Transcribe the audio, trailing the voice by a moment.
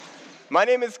My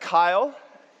name is Kyle.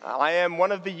 I am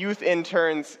one of the youth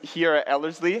interns here at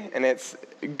Ellerslie, and it's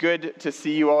good to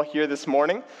see you all here this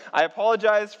morning. I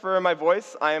apologize for my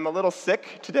voice. I am a little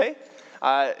sick today.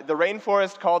 The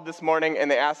rainforest called this morning,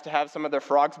 and they asked to have some of their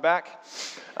frogs back.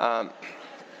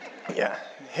 Yeah,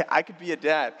 I could be a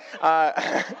dad.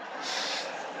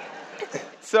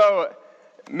 So,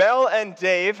 Mel and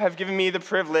Dave have given me the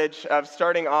privilege of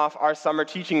starting off our summer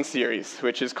teaching series,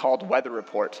 which is called Weather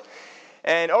Report.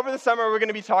 And over the summer, we're going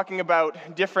to be talking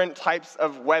about different types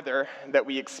of weather that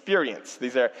we experience.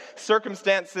 These are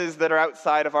circumstances that are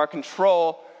outside of our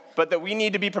control, but that we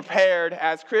need to be prepared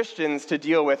as Christians to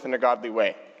deal with in a godly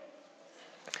way.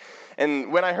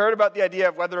 And when I heard about the idea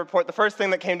of Weather Report, the first thing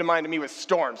that came to mind to me was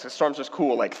storms, because storms are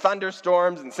cool, like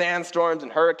thunderstorms and sandstorms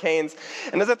and hurricanes.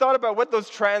 And as I thought about what those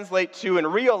translate to in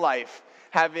real life,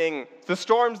 having the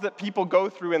storms that people go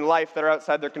through in life that are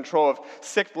outside their control of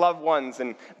sick loved ones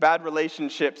and bad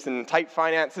relationships and tight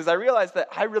finances, I realized that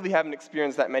I really haven't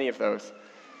experienced that many of those.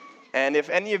 And if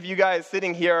any of you guys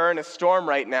sitting here are in a storm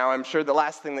right now, I'm sure the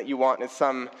last thing that you want is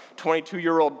some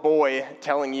 22-year-old boy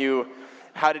telling you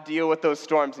how to deal with those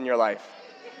storms in your life.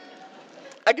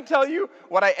 I can tell you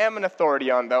what I am an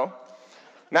authority on, though, and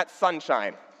that's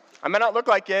sunshine. I may not look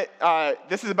like it.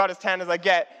 This is about as tan as I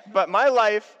get, but my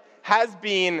life has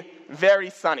been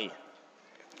very sunny.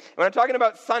 When I'm talking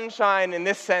about sunshine in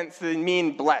this sense, I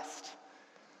mean blessed.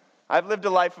 I've lived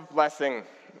a life of blessing.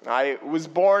 I was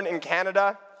born in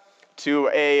Canada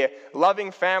to a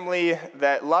loving family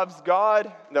that loves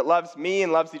God, that loves me,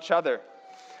 and loves each other.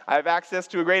 I have access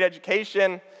to a great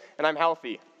education, and I'm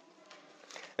healthy.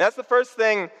 And that's the first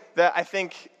thing that I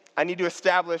think I need to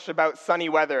establish about sunny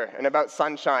weather and about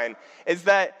sunshine, is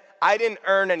that I didn't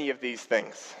earn any of these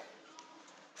things.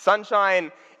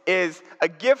 Sunshine is a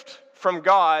gift from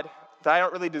God that I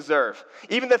don't really deserve.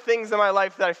 Even the things in my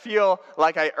life that I feel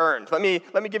like I earned. Let me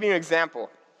give you an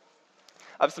example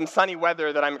of some sunny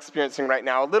weather that I'm experiencing right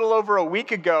now. A little over a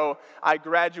week ago, I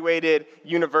graduated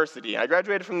university. I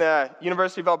graduated from the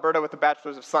University of Alberta with a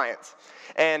Bachelor's of Science.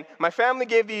 And my family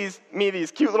gave me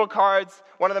these cute little cards.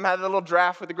 One of them had a little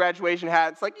draft with a graduation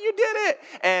hat. It's like, you did it!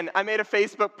 And I made a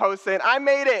Facebook post saying, I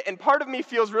made it! And part of me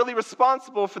feels really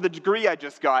responsible for the degree I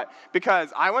just got,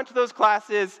 because I went to those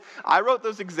classes, I wrote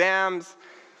those exams,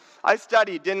 I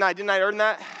studied, didn't I? Didn't I earn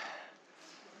that?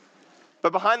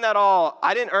 But behind that all,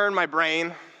 I didn't earn my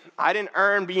brain. I didn't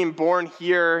earn being born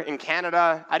here in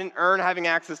Canada. I didn't earn having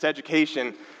access to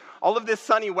education. All of this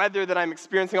sunny weather that I'm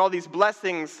experiencing, all these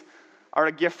blessings, are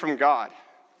a gift from God.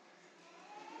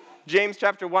 James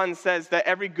chapter 1 says that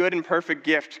every good and perfect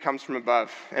gift comes from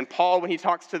above. And Paul, when he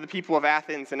talks to the people of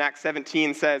Athens in Acts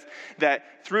 17, says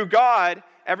that through God,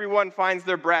 everyone finds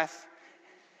their breath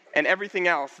and everything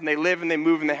else, and they live and they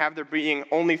move and they have their being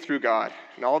only through God.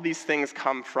 And all these things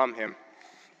come from him.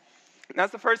 And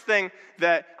that's the first thing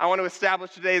that I want to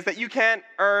establish today, is that you can't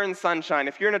earn sunshine.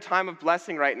 If you're in a time of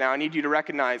blessing right now, I need you to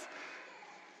recognize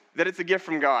that it's a gift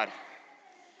from God.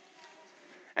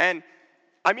 And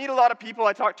I meet a lot of people,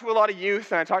 I talk to a lot of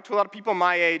youth, and I talk to a lot of people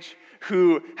my age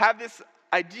who have this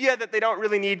idea that they don't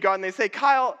really need God, and they say,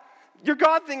 Kyle, your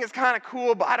God thing is kind of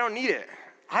cool, but I don't need it.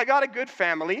 I got a good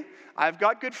family, I've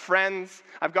got good friends,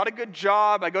 I've got a good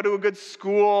job, I go to a good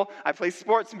school, I play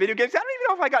sports and video games. I don't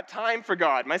even know if I got time for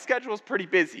God. My schedule is pretty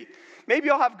busy.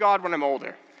 Maybe I'll have God when I'm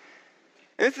older.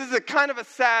 And this is a kind of a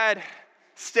sad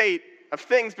state of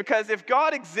things, because if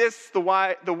God exists the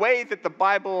way that the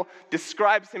Bible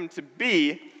describes him to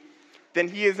be, then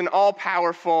he is an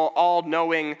all-powerful,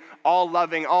 all-knowing,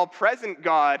 all-loving, all-present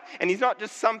God, and he's not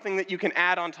just something that you can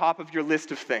add on top of your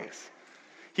list of things.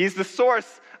 He's the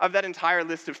source of that entire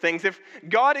list of things. If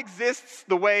God exists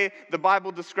the way the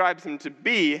Bible describes him to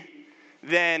be,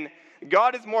 then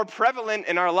God is more prevalent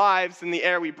in our lives than the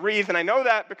air we breathe, and I know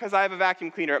that because I have a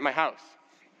vacuum cleaner at my house.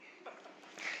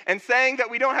 And saying that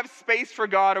we don't have space for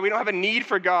God or we don't have a need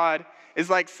for God is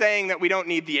like saying that we don't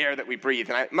need the air that we breathe,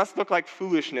 and it must look like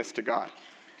foolishness to God.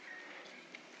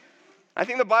 I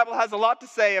think the Bible has a lot to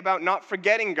say about not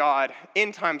forgetting God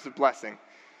in times of blessing.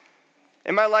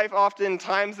 In my life, often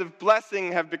times of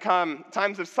blessing have become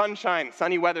times of sunshine,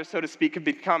 sunny weather, so to speak, have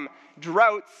become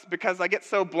droughts because I get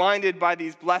so blinded by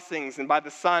these blessings and by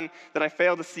the sun that I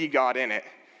fail to see God in it.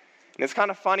 And it's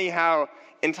kind of funny how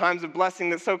in times of blessing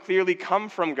that so clearly come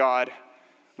from God,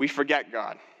 we forget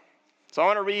God. So I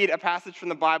want to read a passage from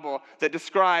the Bible that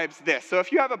describes this. So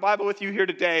if you have a Bible with you here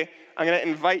today, I'm going to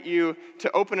invite you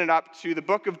to open it up to the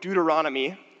book of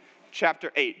Deuteronomy,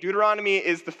 chapter 8. Deuteronomy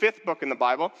is the 5th book in the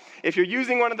Bible. If you're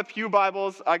using one of the Pew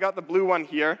Bibles, I got the blue one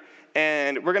here,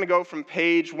 and we're going to go from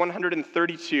page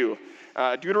 132.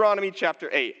 Deuteronomy chapter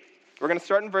 8. We're going to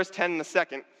start in verse 10 in a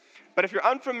second. But if you're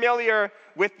unfamiliar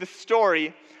with the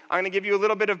story, I'm going to give you a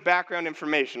little bit of background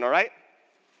information, all right?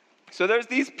 So there's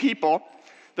these people,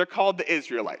 they're called the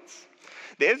Israelites.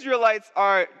 The Israelites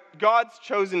are God's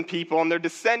chosen people, and they're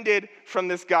descended from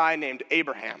this guy named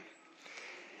Abraham.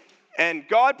 And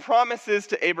God promises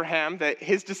to Abraham that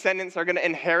his descendants are going to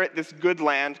inherit this good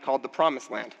land called the Promised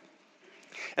Land.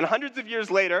 And hundreds of years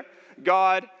later,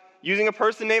 God, using a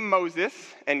person named Moses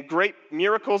and great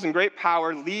miracles and great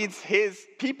power, leads his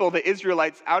people, the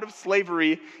Israelites, out of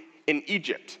slavery in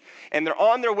Egypt. And they're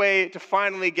on their way to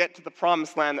finally get to the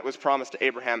Promised Land that was promised to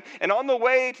Abraham. And on the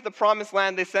way to the Promised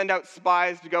Land, they send out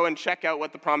spies to go and check out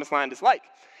what the Promised Land is like.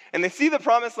 And they see the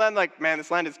Promised Land like, man,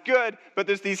 this land is good, but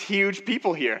there's these huge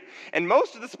people here. And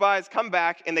most of the spies come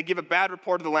back and they give a bad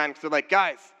report of the land because they're like,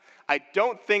 guys, I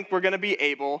don't think we're going to be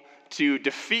able to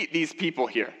defeat these people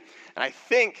here. And I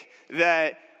think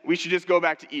that we should just go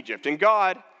back to Egypt. And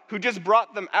God, who just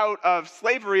brought them out of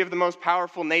slavery of the most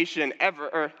powerful nation ever,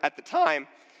 or at the time,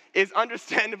 is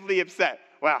understandably upset.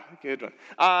 Wow, good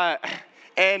one.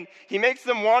 And he makes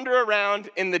them wander around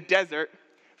in the desert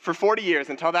for 40 years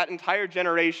until that entire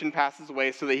generation passes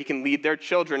away so that he can lead their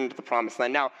children into the Promised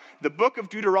Land. Now, the book of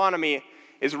Deuteronomy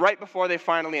is right before they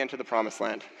finally enter the Promised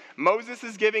Land. Moses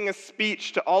is giving a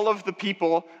speech to all of the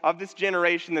people of this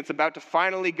generation that's about to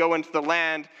finally go into the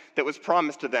land that was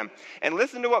promised to them. And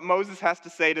listen to what Moses has to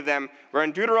say to them. We're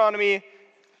in Deuteronomy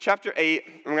chapter 8,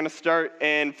 and we're going to start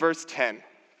in verse 10.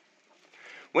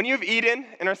 When you have eaten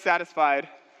and are satisfied,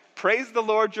 praise the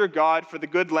Lord your God for the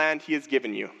good land he has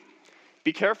given you.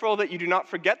 Be careful that you do not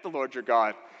forget the Lord your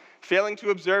God, failing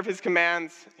to observe his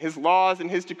commands, his laws,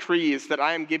 and his decrees that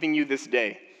I am giving you this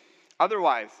day.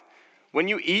 Otherwise, when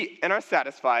you eat and are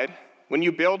satisfied, when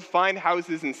you build fine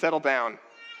houses and settle down,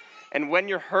 and when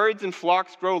your herds and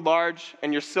flocks grow large,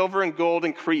 and your silver and gold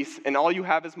increase, and all you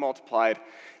have is multiplied,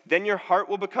 then your heart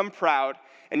will become proud,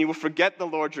 and you will forget the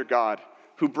Lord your God,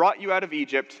 who brought you out of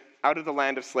Egypt, out of the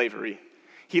land of slavery.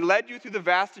 He led you through the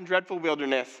vast and dreadful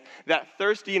wilderness, that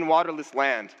thirsty and waterless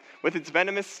land, with its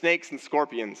venomous snakes and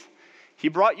scorpions. He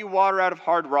brought you water out of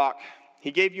hard rock.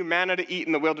 He gave you manna to eat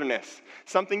in the wilderness,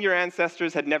 something your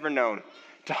ancestors had never known,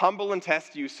 to humble and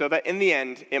test you so that in the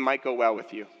end it might go well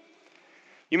with you.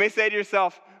 You may say to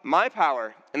yourself, my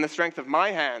power and the strength of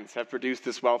my hands have produced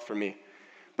this wealth for me.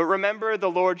 But remember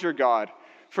the Lord your God,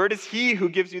 for it is he who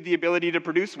gives you the ability to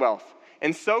produce wealth,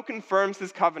 and so confirms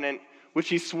his covenant, which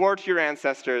he swore to your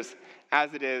ancestors,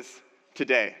 as it is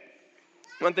today.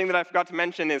 One thing that I forgot to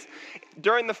mention is,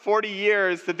 during the 40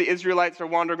 years that the Israelites are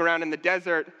wandering around in the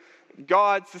desert,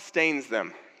 God sustains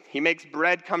them. He makes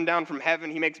bread come down from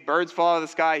heaven. He makes birds fall out of the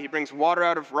sky. He brings water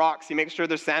out of rocks. He makes sure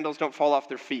their sandals don't fall off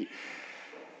their feet.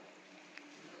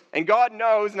 And God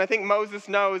knows, and I think Moses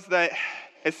knows, that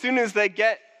as soon as they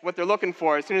get what they're looking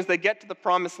for, as soon as they get to the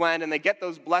Promised Land and they get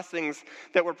those blessings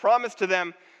that were promised to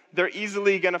them, they're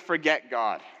easily going to forget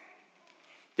God.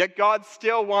 Yet God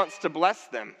still wants to bless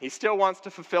them. He still wants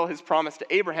to fulfill his promise to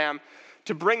Abraham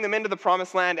to bring them into the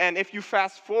Promised Land. And if you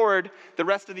fast forward, the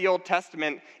rest of the Old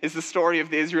Testament is the story of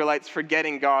the Israelites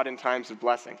forgetting God in times of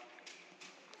blessing.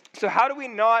 So how do we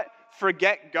not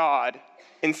forget God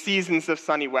in seasons of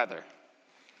sunny weather?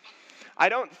 I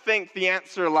don't think the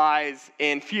answer lies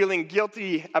in feeling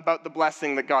guilty about the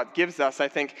blessing that God gives us. I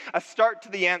think a start to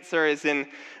the answer is in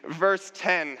verse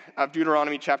 10 of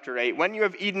Deuteronomy chapter 8. When you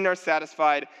have eaten and are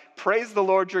satisfied, praise the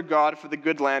Lord your God for the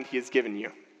good land he has given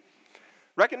you.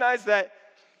 Recognize that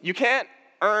you can't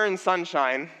earn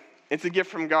sunshine. It's a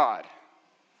gift from God.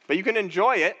 But you can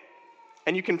enjoy it,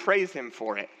 and you can praise him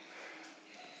for it.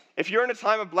 If you're in a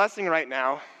time of blessing right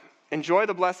now, enjoy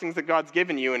the blessings that God's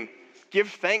given you and give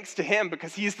thanks to him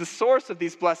because he's the source of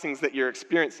these blessings that you're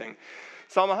experiencing.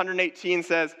 Psalm 118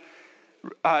 says,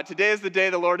 today is the day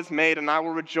the Lord has made, and I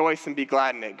will rejoice and be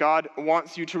glad in it. God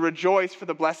wants you to rejoice for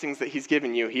the blessings that he's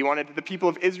given you. He wanted the people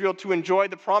of Israel to enjoy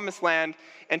the Promised Land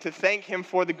and to thank him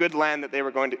for the good land that they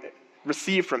were going to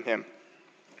receive from him.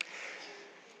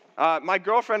 My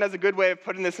girlfriend has a good way of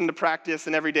putting this into practice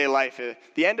in everyday life. At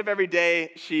the end of every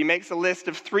day, she makes a list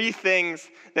of 3 things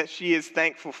that she is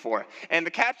thankful for. And the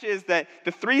catch is that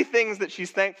the 3 things that she's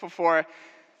thankful for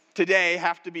today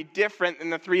have to be different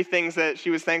than the 3 things that she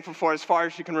was thankful for as far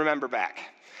as she can remember back.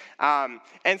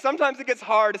 And sometimes it gets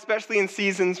hard, especially in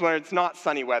seasons where it's not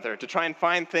sunny weather, to try and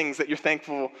find things that you're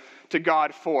thankful to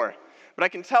God for. But I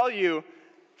can tell you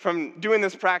from doing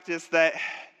this practice that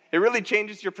it really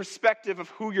changes your perspective of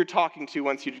who you're talking to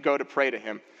once you go to pray to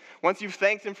him. Once you've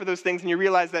thanked him for those things and you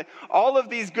realize that all of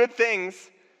these good things,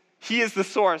 he is the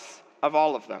source of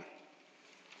all of them.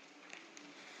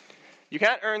 You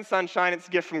can't earn sunshine, it's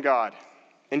a gift from God.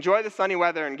 Enjoy the sunny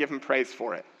weather and give him praise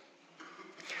for it.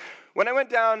 When I went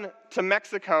down to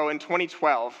Mexico in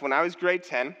 2012, when I was grade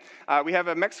 10, we have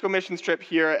a Mexico missions trip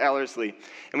here at Ellerslie.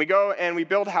 And we go and we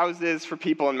build houses for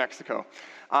people in Mexico.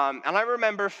 And I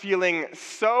remember feeling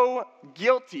so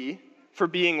guilty for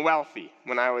being wealthy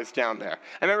when I was down there.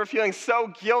 I remember feeling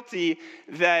so guilty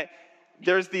that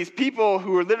there's these people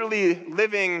who were literally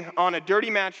living on a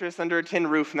dirty mattress under a tin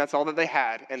roof, and that's all that they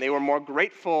had. And they were more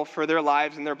grateful for their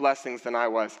lives and their blessings than I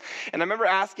was. And I remember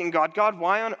asking God,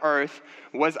 why on earth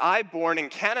was I born in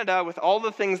Canada with all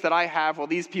the things that I have while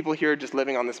these people here are just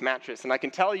living on this mattress? And I can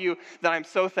tell you that I'm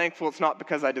so thankful it's not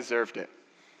because I deserved it.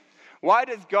 Why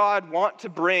does God want to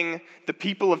bring the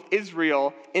people of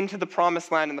Israel into the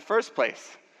promised land in the first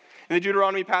place? In the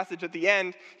Deuteronomy passage at the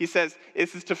end, he says,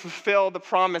 this is to fulfill the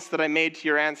promise that I made to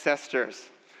your ancestors.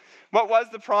 What was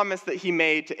the promise that he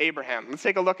made to Abraham? Let's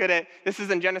take a look at it. This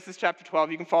is in Genesis chapter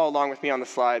 12. You can follow along with me on the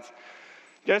slides.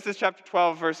 Genesis chapter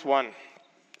 12, verse 1.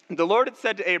 The Lord had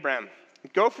said to Abraham,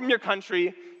 go from your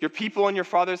country, your people, and your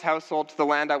father's household to the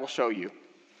land I will show you.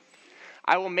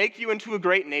 I will make you into a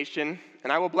great nation,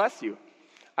 and I will bless you.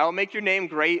 I will make your name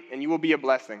great, and you will be a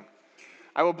blessing.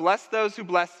 I will bless those who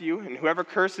bless you, and whoever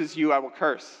curses you, I will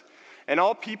curse. And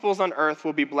all peoples on earth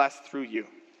will be blessed through you.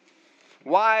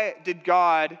 Why did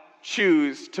God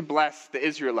choose to bless the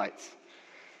Israelites?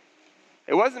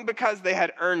 It wasn't because they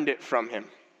had earned it from him.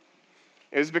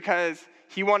 It was because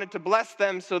he wanted to bless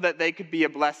them so that they could be a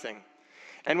blessing.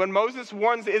 And when Moses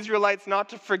warns the Israelites not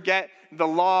to forget the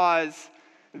laws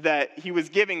that he was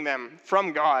giving them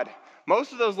from God,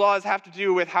 most of those laws have to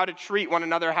do with how to treat one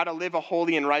another, how to live a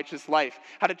holy and righteous life,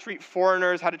 how to treat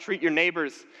foreigners, how to treat your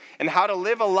neighbors, and how to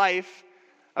live a life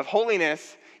of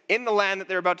holiness in the land that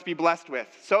they're about to be blessed with,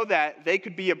 so that they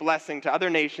could be a blessing to other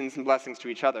nations and blessings to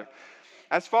each other.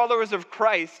 As followers of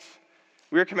Christ,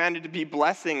 we are commanded to be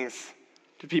blessings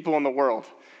to people in the world.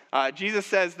 Jesus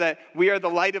says that we are the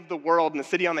light of the world, and the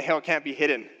city on the hill can't be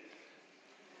hidden.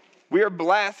 We are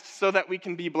blessed so that we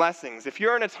can be blessings. If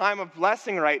you're in a time of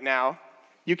blessing right now,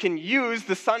 you can use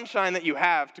the sunshine that you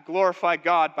have to glorify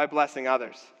God by blessing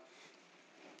others.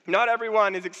 Not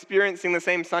everyone is experiencing the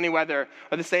same sunny weather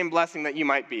or the same blessing that you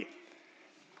might be.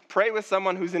 Pray with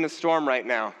someone who's in a storm right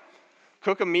now.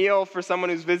 Cook a meal for someone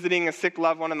who's visiting a sick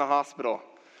loved one in the hospital.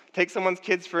 Take someone's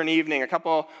kids for an evening. A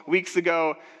couple weeks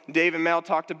ago, Dave and Mel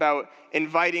talked about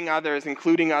inviting others,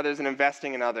 including others, and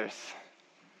investing in others.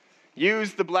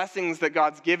 Use the blessings that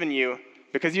God's given you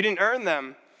because you didn't earn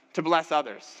them to bless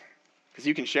others, because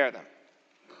you can share them.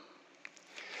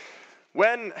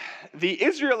 When the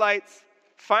Israelites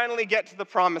finally get to the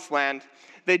promised land,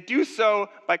 they do so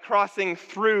by crossing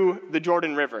through the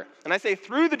Jordan River. And I say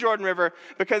through the Jordan River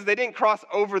because they didn't cross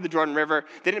over the Jordan River.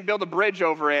 They didn't build a bridge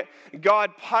over it.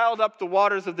 God piled up the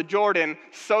waters of the Jordan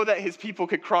so that his people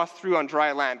could cross through on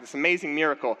dry land. This amazing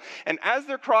miracle. And as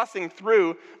they're crossing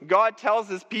through, God tells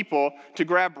his people to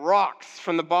grab rocks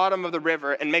from the bottom of the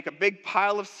river and make a big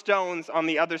pile of stones on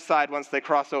the other side once they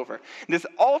cross over. This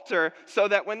altar, so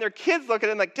that when their kids look at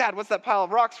it and like, Dad, what's that pile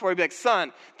of rocks for? He'd be like,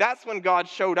 son, that's when God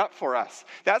showed up for us.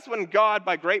 That's when God,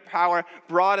 by great power,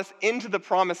 brought us into the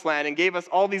promised land and gave us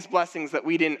all these blessings that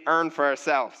we didn't earn for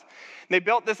ourselves. And they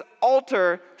built this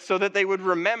altar so that they would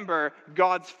remember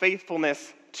God's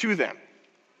faithfulness to them.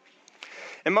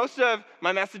 In most of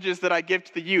my messages that I give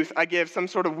to the youth, I give some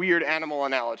sort of weird animal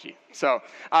analogy. So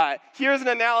here's an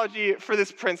analogy for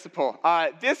this principle.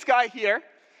 This guy here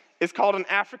is called an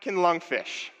African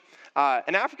lungfish.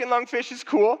 An African lungfish is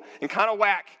cool and kind of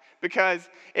whack, because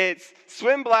its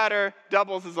swim bladder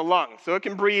doubles as a lung. So it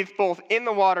can breathe both in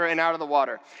the water and out of the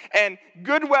water. And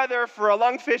good weather for a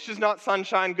lungfish is not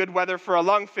sunshine. Good weather for a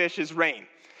lungfish is rain.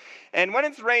 And when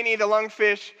it's rainy, the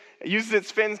lungfish uses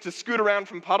its fins to scoot around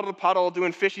from puddle to puddle,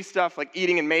 doing fishy stuff like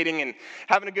eating and mating and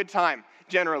having a good time,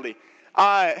 generally.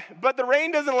 But the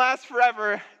rain doesn't last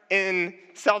forever in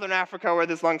southern Africa where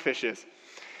this lungfish is.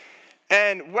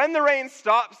 And when the rain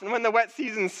stops and when the wet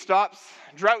season stops,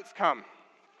 droughts come.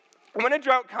 And when a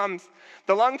drought comes,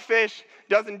 the lungfish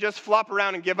doesn't just flop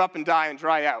around and give up and die and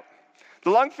dry out.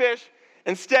 The lungfish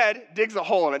instead digs a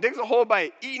hole, and it digs a hole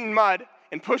by eating mud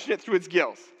and pushing it through its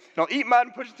gills. It'll eat mud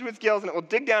and push it through its gills, and it will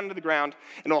dig down into the ground,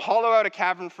 and it will hollow out a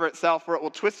cavern for itself where it will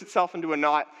twist itself into a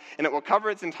knot, and it will cover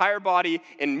its entire body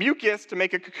in mucus to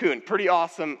make a cocoon. Pretty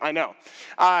awesome, I know.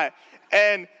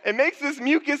 And it makes this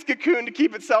mucus cocoon to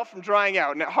keep itself from drying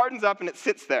out, and it hardens up, and it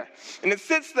sits there. And it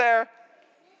sits there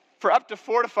for up to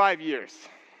 4 to 5 years.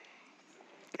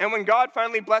 And when God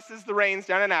finally blesses the rains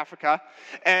down in Africa,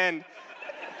 and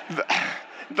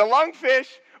the lungfish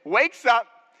wakes up,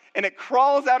 and it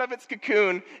crawls out of its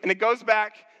cocoon, and it goes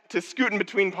back to scooting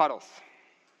between puddles.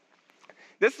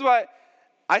 This is what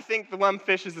I think the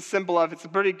lungfish is it's a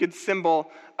pretty good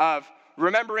symbol of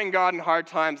remembering God in hard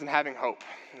times and having hope.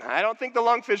 I don't think the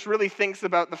lungfish really thinks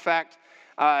about the fact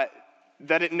that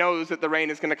it knows that the rain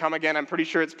is going to come again. I'm pretty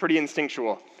sure it's pretty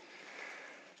instinctual.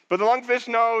 But the lungfish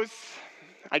knows,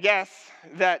 I guess,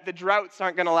 that the droughts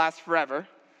aren't going to last forever,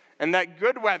 and that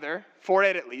good weather, for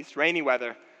it at least, rainy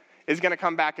weather, is going to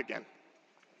come back again.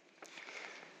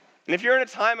 And if you're in a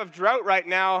time of drought right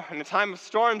now, in a time of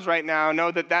storms right now,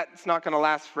 know that that's not going to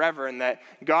last forever and that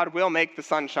God will make the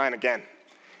sun shine again.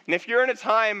 And if you're in a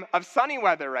time of sunny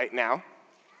weather right now,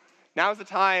 now's the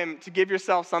time to give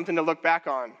yourself something to look back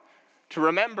on, to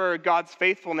remember God's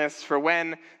faithfulness for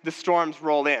when the storms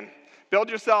roll in. Build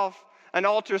yourself an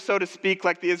altar, so to speak,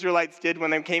 like the Israelites did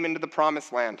when they came into the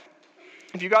promised land.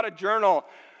 If you got a journal,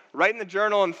 write in the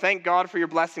journal and thank God for your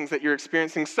blessings that you're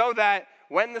experiencing so that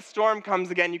when the storm comes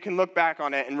again, you can look back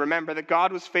on it and remember that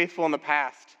God was faithful in the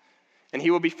past and he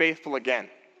will be faithful again,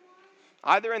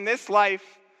 either in this life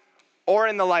or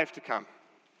in the life to come.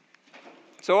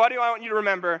 So what do I want you to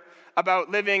remember about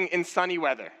living in sunny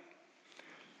weather?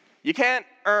 You can't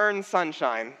earn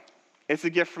sunshine. It's a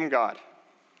gift from God.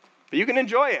 But you can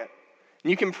enjoy it, and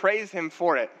you can praise him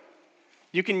for it.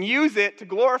 You can use it to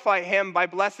glorify him by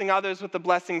blessing others with the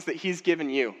blessings that he's given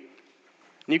you.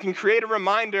 And you can create a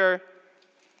reminder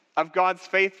of God's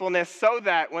faithfulness so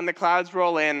that when the clouds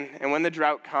roll in and when the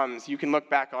drought comes, you can look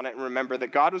back on it and remember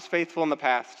that God was faithful in the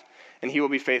past and he will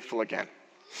be faithful again.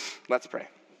 Let's pray.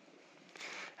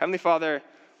 Heavenly Father,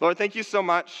 Lord, thank you so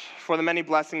much for the many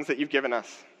blessings that you've given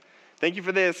us. Thank you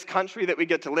for this country that we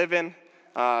get to live in,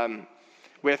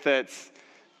 with its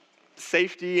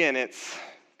safety and its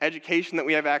education that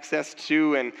we have access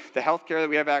to and the healthcare that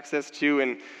we have access to,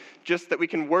 and just that we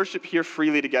can worship here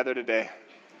freely together today.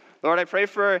 Lord, I pray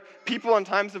for people in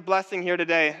times of blessing here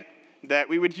today that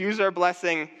we would use our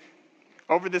blessing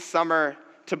over this summer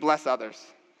to bless others.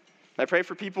 I pray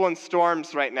for people in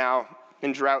storms right now,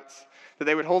 in droughts, that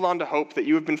they would hold on to hope that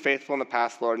you have been faithful in the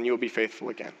past, Lord, and you will be faithful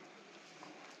again.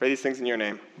 I pray these things in your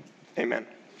name. Amen.